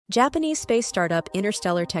Japanese space startup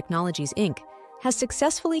Interstellar Technologies Inc. has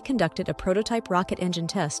successfully conducted a prototype rocket engine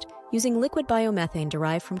test using liquid biomethane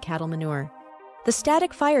derived from cattle manure. The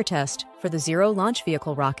static fire test for the Zero launch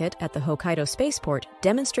vehicle rocket at the Hokkaido Spaceport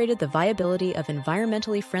demonstrated the viability of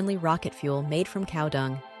environmentally friendly rocket fuel made from cow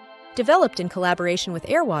dung. Developed in collaboration with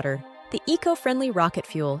Airwater, the eco-friendly rocket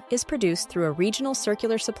fuel is produced through a regional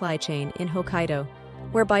circular supply chain in Hokkaido,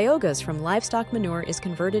 where biogas from livestock manure is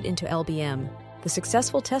converted into LBM. The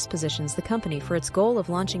successful test positions the company for its goal of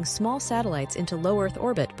launching small satellites into low Earth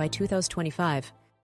orbit by 2025.